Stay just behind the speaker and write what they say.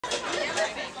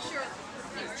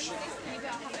Yeah,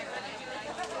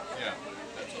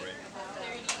 that's all right.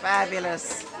 Fabulous.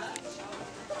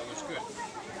 That was good.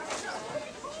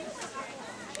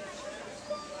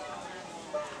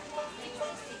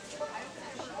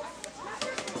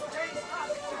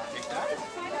 Take that.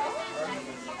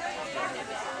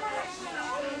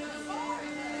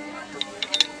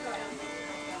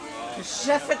 The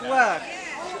chef at work.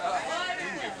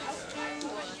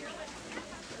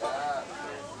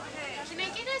 Can I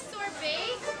get a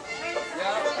sorbet?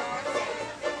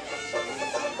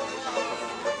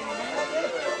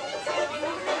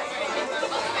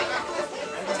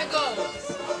 To go.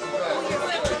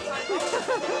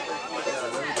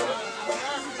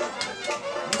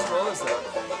 Whose roll is that?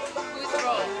 Whose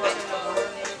roll? I don't know.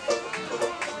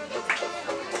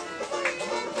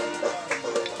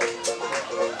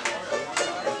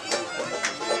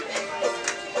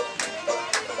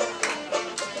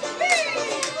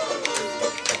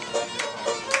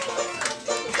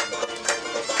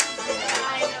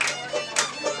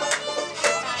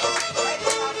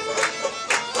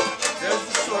 There's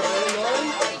the sorbet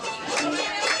line.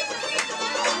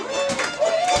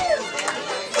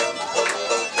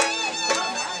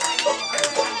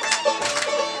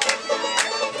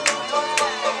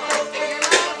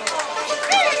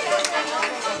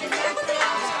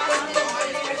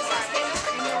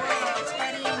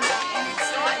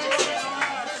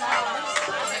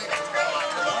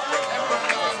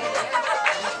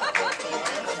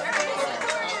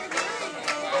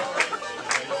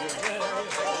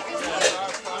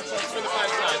 For the 5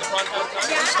 9, the prawn 5 9. Are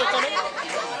you still coming?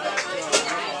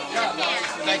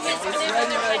 Thank you. It's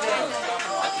ready right now.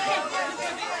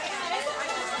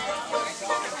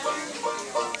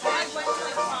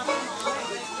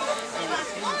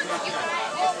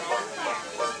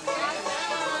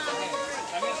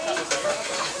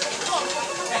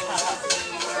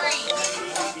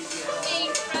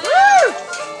 Woo!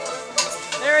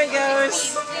 There he goes.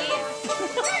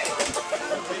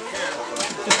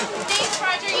 Thanks,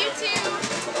 Roger. You too.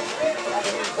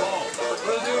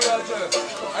 What'll do, Roger?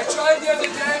 I tried the other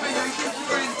day, but you think you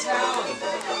were in town.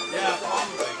 Yeah,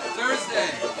 probably. Thursday.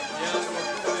 Yeah,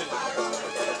 we'll do it.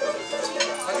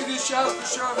 I'll give you a shout for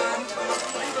sure, man.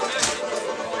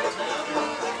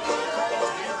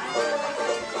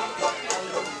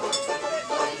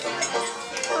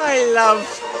 I love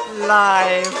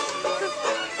live.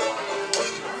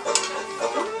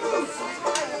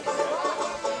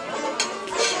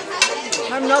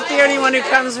 I'm not the only one who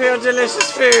comes for your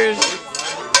delicious food.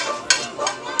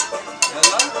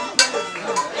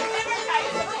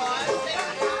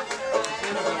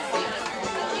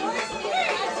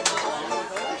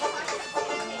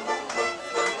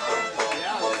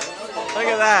 Look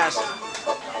at that. Oh,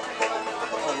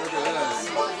 look at this.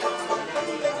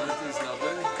 Aren't these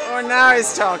lovely? Oh, now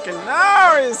he's talking.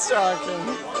 Now he's talking.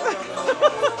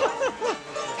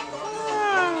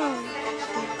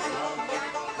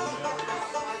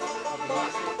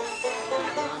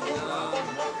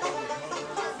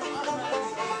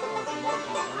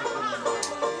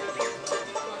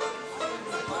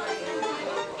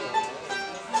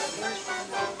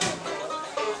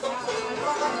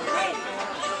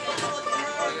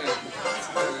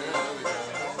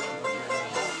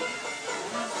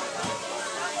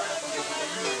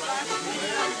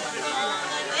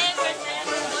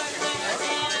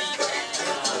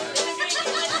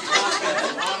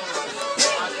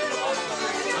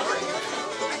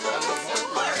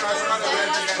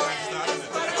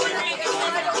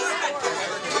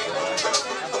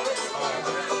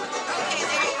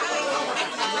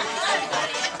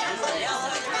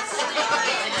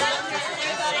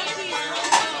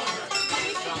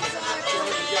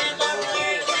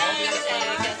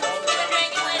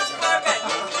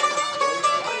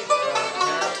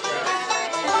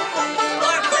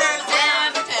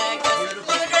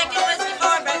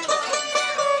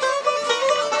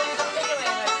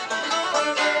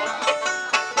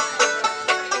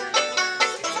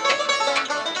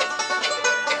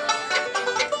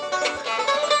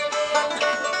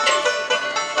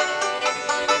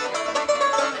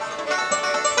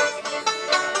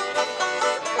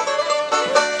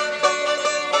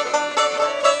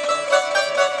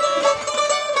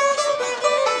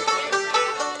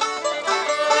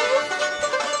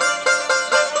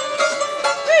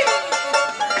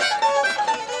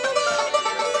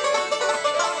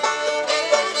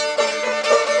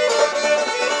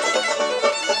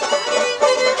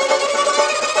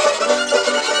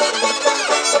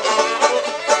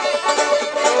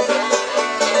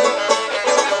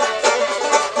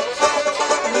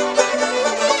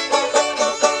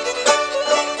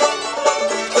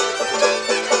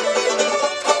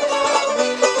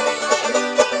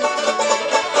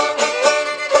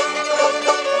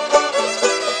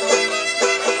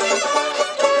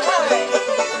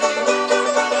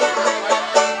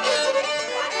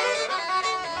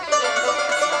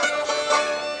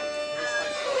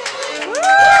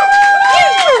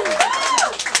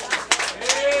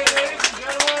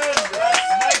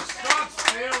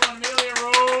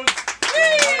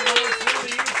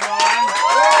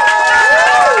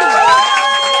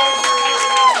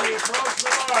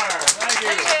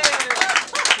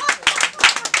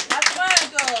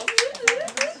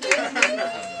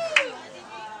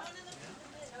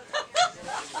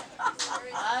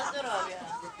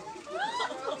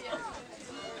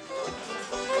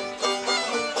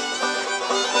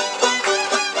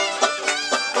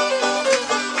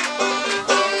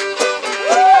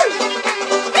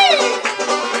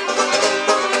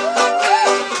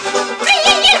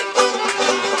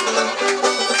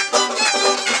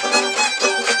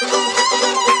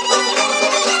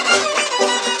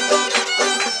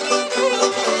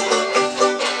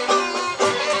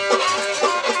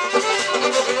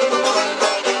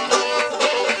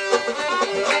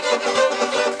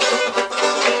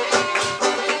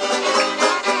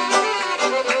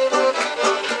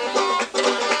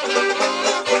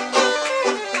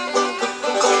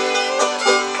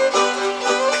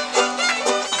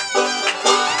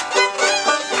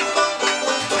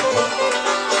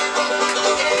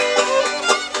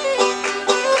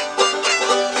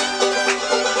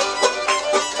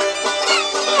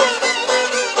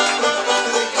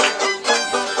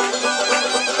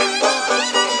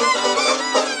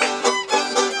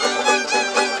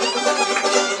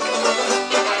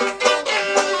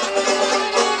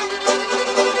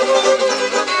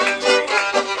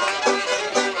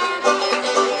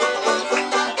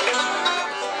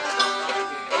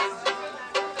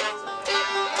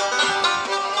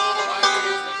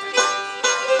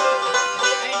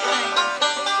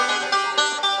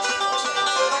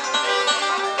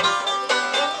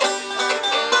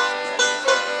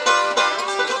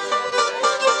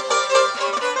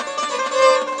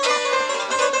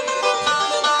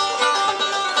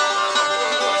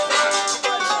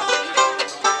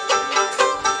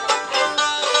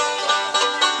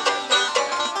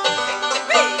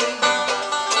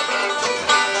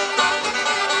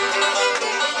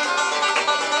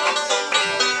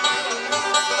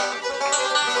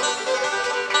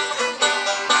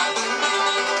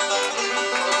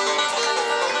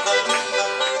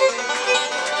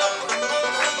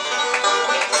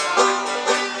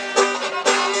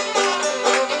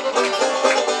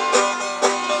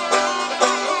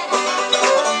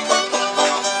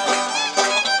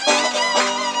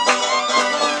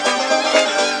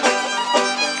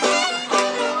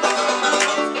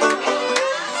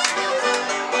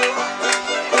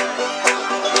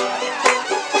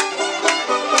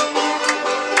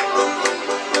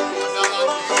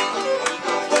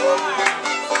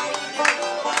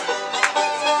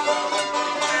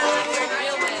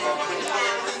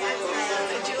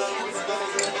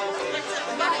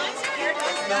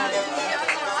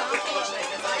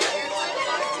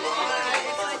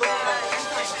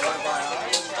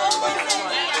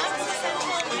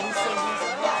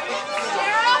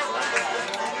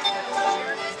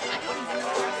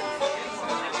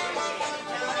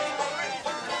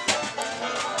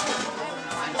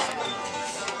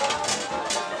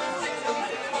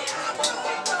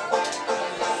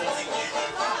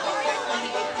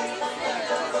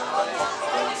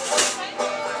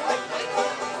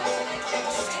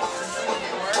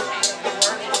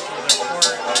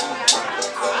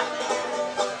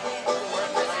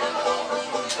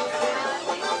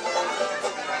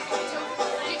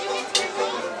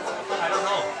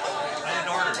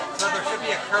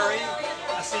 curry,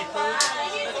 a seafood.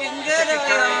 Looking good, Chicken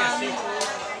curry, a Orion. seafood.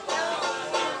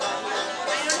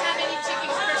 I don't have any chicken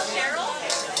for Cheryl.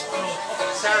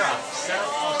 Sarah.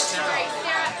 Oh, Sorry,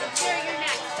 Sarah. Sarah, you're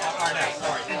next. Arnett,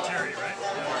 sorry. And Terry, right?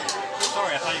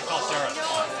 Sorry, I thought you called Sarah.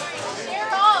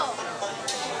 Cheryl!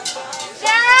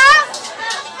 Cheryl!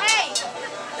 Hey!